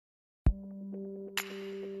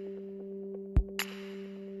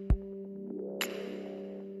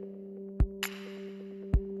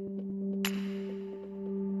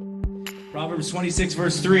Proverbs 26,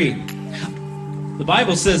 verse 3. The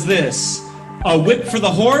Bible says this: a whip for the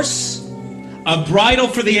horse, a bridle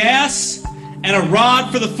for the ass, and a rod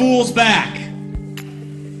for the fool's back.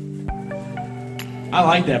 I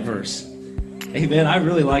like that verse. Amen. I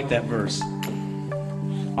really like that verse.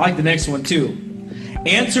 I like the next one too.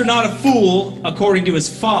 Answer not a fool according to his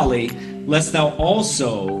folly, lest thou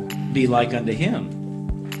also be like unto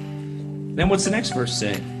him. Then what's the next verse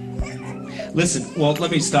say? Listen, well,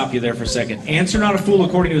 let me stop you there for a second. Answer not a fool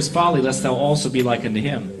according to his folly, lest thou also be like unto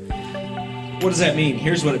him. What does that mean?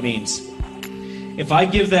 Here's what it means. If I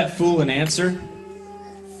give that fool an answer,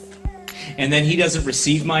 and then he doesn't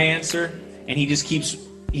receive my answer, and he just keeps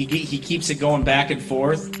it going back and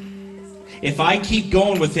forth, if I keep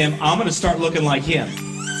going with him, I'm going to start looking like him.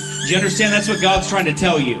 Do you understand? That's what God's trying to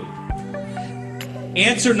tell you.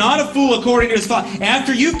 Answer not a fool according to his folly.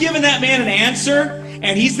 After you've given that man an answer,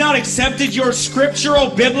 and he's not accepted your scriptural,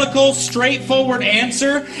 biblical, straightforward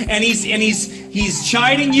answer, and he's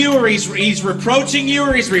chiding you, or he's reproaching you,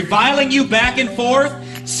 or he's reviling you back and forth,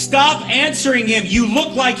 stop answering him. You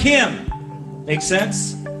look like him. Make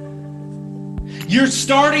sense? You're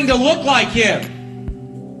starting to look like him.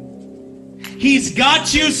 He's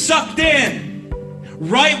got you sucked in,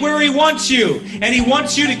 right where he wants you, and he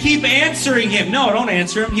wants you to keep answering him. No, don't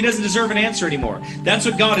answer him. He doesn't deserve an answer anymore. That's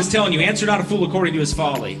what God is telling you. Answer not a fool according to his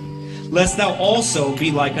folly, lest thou also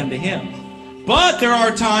be like unto him. But there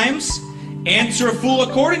are times, answer a fool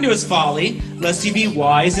according to his folly, lest he be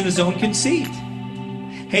wise in his own conceit.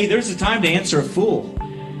 Hey, there's a time to answer a fool.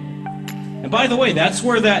 And by the way, that's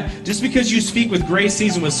where that, just because you speak with grace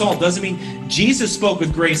seasoned with salt doesn't mean Jesus spoke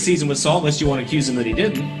with grace seasoned with salt, unless you want to accuse him that he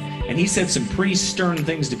didn't. And he said some pretty stern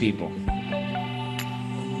things to people.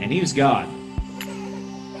 And he was God.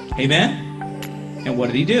 Amen? And what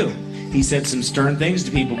did he do? He said some stern things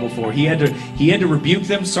to people before. He had to rebuke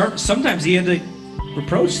them. Sometimes he had to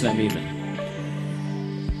reproach them even.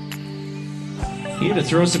 He had to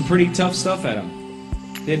throw some pretty tough stuff at them,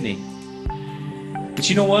 didn't he? But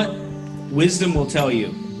you know what? Wisdom will tell you,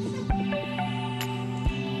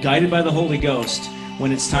 guided by the Holy Ghost,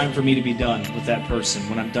 when it's time for me to be done with that person,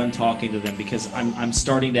 when I'm done talking to them, because I'm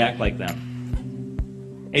starting to act like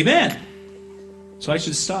them. Amen. So I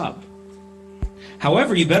should stop.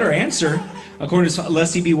 However, you better answer according to,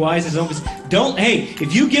 lest he be wise in his own. Don't, hey,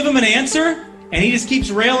 if you give him an answer and he just keeps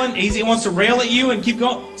railing, he wants to rail at you and keep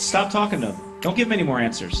going, stop talking to him. Don't give him any more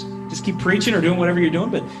answers. Just keep preaching or doing whatever you're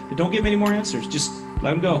doing, but don't give him any more answers. Just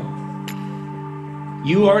let him go.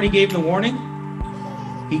 You already gave him the warning.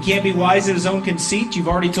 He can't be wise in his own conceit. You've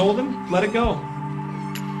already told him. Let it go.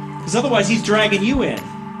 Because otherwise he's dragging you in.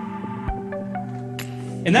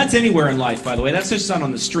 And that's anywhere in life, by the way. That's just not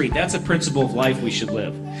on the street. That's a principle of life we should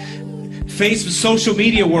live. Social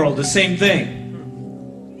media world, the same thing.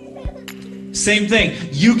 Same thing.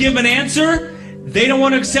 You give an answer, they don't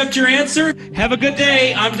want to accept your answer. Have a good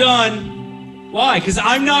day. I'm done. Why? Because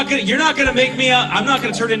you're not going to make me, I'm not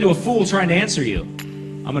going to turn into a fool trying to answer you.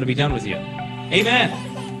 I'm going to be done with you. Amen.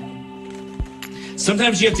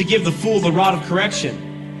 Sometimes you have to give the fool the rod of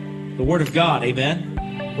correction. The word of God.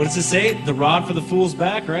 Amen. What does it say? The rod for the fool's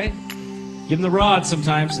back, right? Give them the rod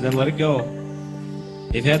sometimes and then let it go.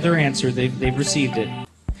 They've had their answer. They've received it.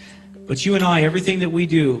 But you and I, everything that we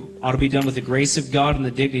do ought to be done with the grace of God and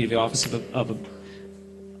the dignity of the office of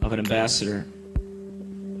an ambassador.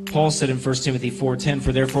 Paul said in 1 Timothy 4:10,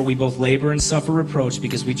 "For therefore we both labor and suffer reproach,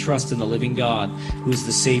 because we trust in the living God, who is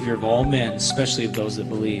the Savior of all men, especially of those that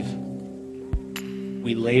believe."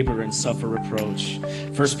 We labor and suffer reproach.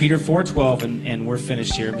 1 Peter 4:12, and we're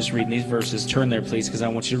finished here. I'm just reading these verses. Turn there, please, because I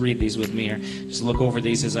want you to read these with me here. Just look over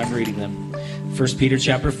these as I'm reading them. 1 Peter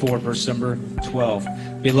chapter 4, verse number 12.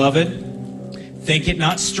 "Beloved, think it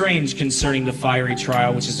not strange concerning the fiery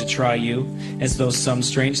trial which is to try you, as though some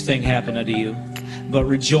strange thing happened unto you. But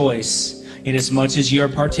rejoice, inasmuch as ye are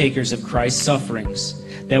partakers of Christ's sufferings,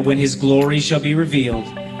 that when his glory shall be revealed,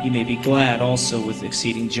 ye may be glad also with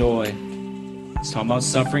exceeding joy." It's talking about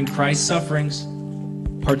suffering, Christ's sufferings.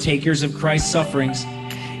 Partakers of Christ's sufferings.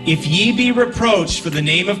 "If ye be reproached for the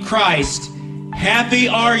name of Christ, happy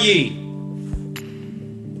are ye.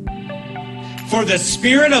 For the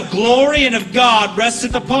Spirit of glory and of God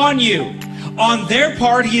resteth upon you. On their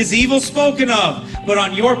part he is evil spoken of, but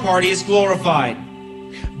on your part he is glorified.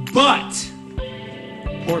 But,"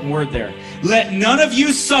 important word there, "let none of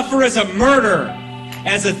you suffer as a murderer,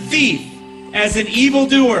 as a thief, as an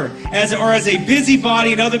evildoer, or as a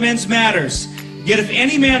busybody in other men's matters. Yet if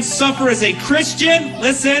any man suffer as a Christian,"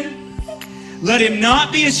 listen, "let him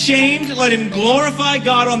not be ashamed, let him glorify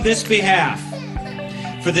God on this behalf.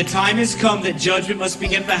 For the time is come that judgment must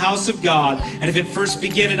begin at the house of God. And if it first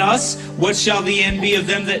begin in us, what shall the end be of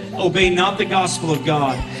them that obey not the gospel of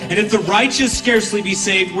God? And if the righteous scarcely be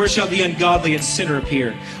saved, where shall the ungodly and sinner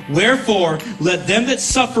appear? Wherefore, let them that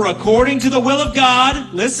suffer according to the will of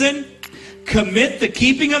God, listen, commit the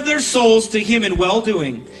keeping of their souls to him in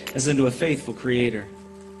well-doing, as unto a faithful Creator.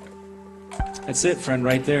 That's it, friend,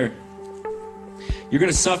 right there. You're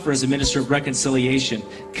going to suffer as a minister of reconciliation.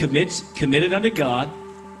 Commit it unto God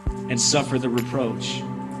and suffer the reproach.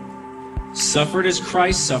 Suffer it as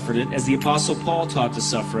Christ suffered it, as the Apostle Paul taught to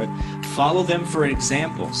suffer it. Follow them for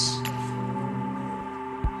examples.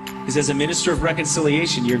 Because as a minister of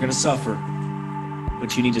reconciliation, you're going to suffer.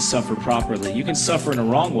 But you need to suffer properly. You can suffer in a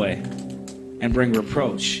wrong way and bring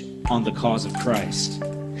reproach on the cause of Christ.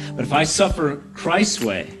 But if I suffer Christ's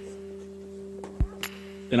way,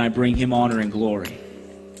 then I bring him honor and glory.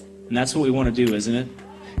 And that's what we want to do, isn't it?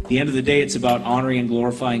 At the end of the day, it's about honoring and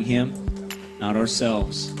glorifying him, not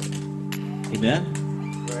ourselves. Amen?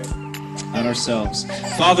 Right. Not ourselves.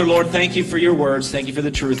 Father, Lord, thank you for your words. Thank you for the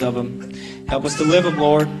truth of them. Help us to live them,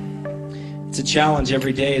 Lord. It's a challenge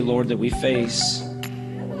every day, Lord, that we face.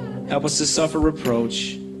 Help us to suffer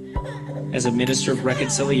reproach as a minister of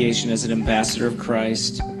reconciliation, as an ambassador of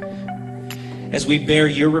Christ. As we bear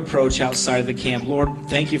your reproach outside of the camp, Lord,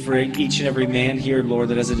 thank you for each and every man here, Lord,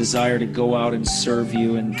 that has a desire to go out and serve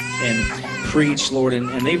you and preach, Lord. And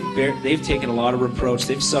they've taken a lot of reproach.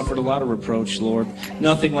 They've suffered a lot of reproach, Lord.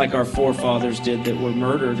 Nothing like our forefathers did that were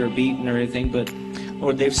murdered or beaten or anything, but,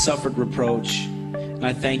 Lord, they've suffered reproach. And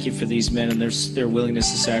I thank you for these men and their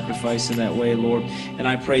willingness to sacrifice in that way, Lord. And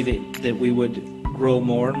I pray that we would grow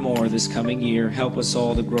more and more this coming year. Help us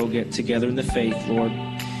all to get together in the faith, Lord.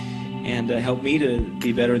 And help me to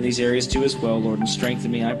be better in these areas too as well, Lord. And strengthen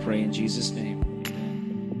me, I pray, in Jesus' name.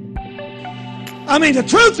 I mean, the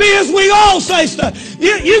truth is, we all say stuff.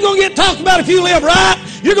 You're going to get talked about if you live right.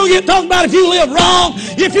 You're going to get talked about if you live wrong.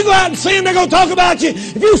 If you go out and sin, they're going to talk about you.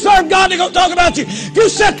 If you serve God, they're going to talk about you. If you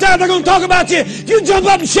sit there, they're going to talk about you. If you jump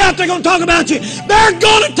up and shout, they're going to talk about you. They're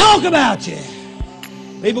going to talk about you.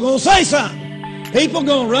 People going to say something. People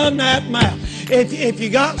going to run that mouth. If you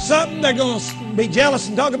got something, they're going to be jealous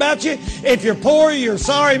and talk about you. If you're poor, you're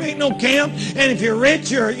sorry, ain't no camp. And if you're rich,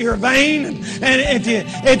 you're vain. And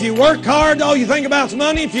if you work hard, all you think about is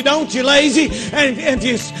money. If you don't, you're lazy. And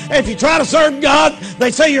if you try to serve God,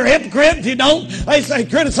 they say you're a hypocrite. If you don't, they say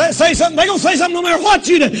something. They're going to say something no matter what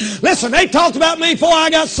you do. Listen, they talked about me before I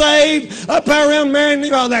got saved. Up there around Marion,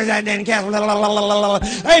 there's that Danny Castle.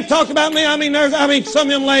 They talked about me. I mean, some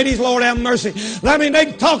of them ladies, Lord have mercy. I mean,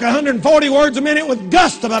 they talk 140 words a minute with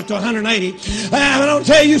gusto up to 180. I'm going to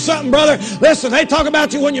tell you something, brother. Listen, they talk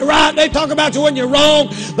about you when you're right. They talk about you when you're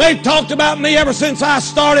wrong. They've talked about me ever since I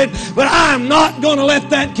started. But I'm not going to let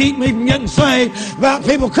that keep me from getting saved about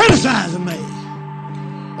people criticizing me.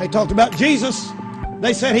 They talked about Jesus.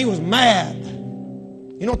 They said he was mad.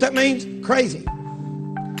 You know what that means? Crazy.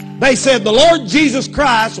 They said the Lord Jesus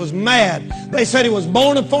Christ was mad. They said he was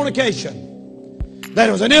born of fornication. That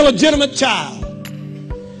he was an illegitimate child.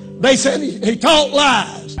 They said he taught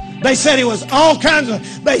lies. They said he was all kinds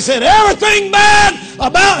of, they said everything bad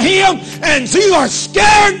about him, and so you are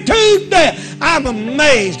scared to death. I'm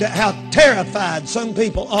amazed at how terrified some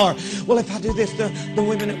people are. Well, if I do this, the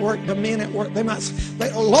women at work, the men at work, they might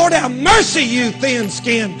say, oh, Lord, have mercy, you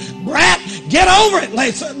thin-skinned brat. Get over it.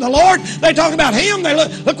 The Lord, they talk about him. They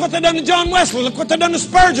look what they done to John Wesley. Look what they done to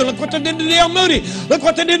Spurgeon. Look what they did to D.L. Moody. Look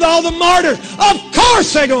what they did to all the martyrs. Of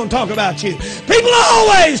course they're going to talk about you. People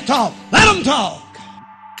always talk. Let them talk.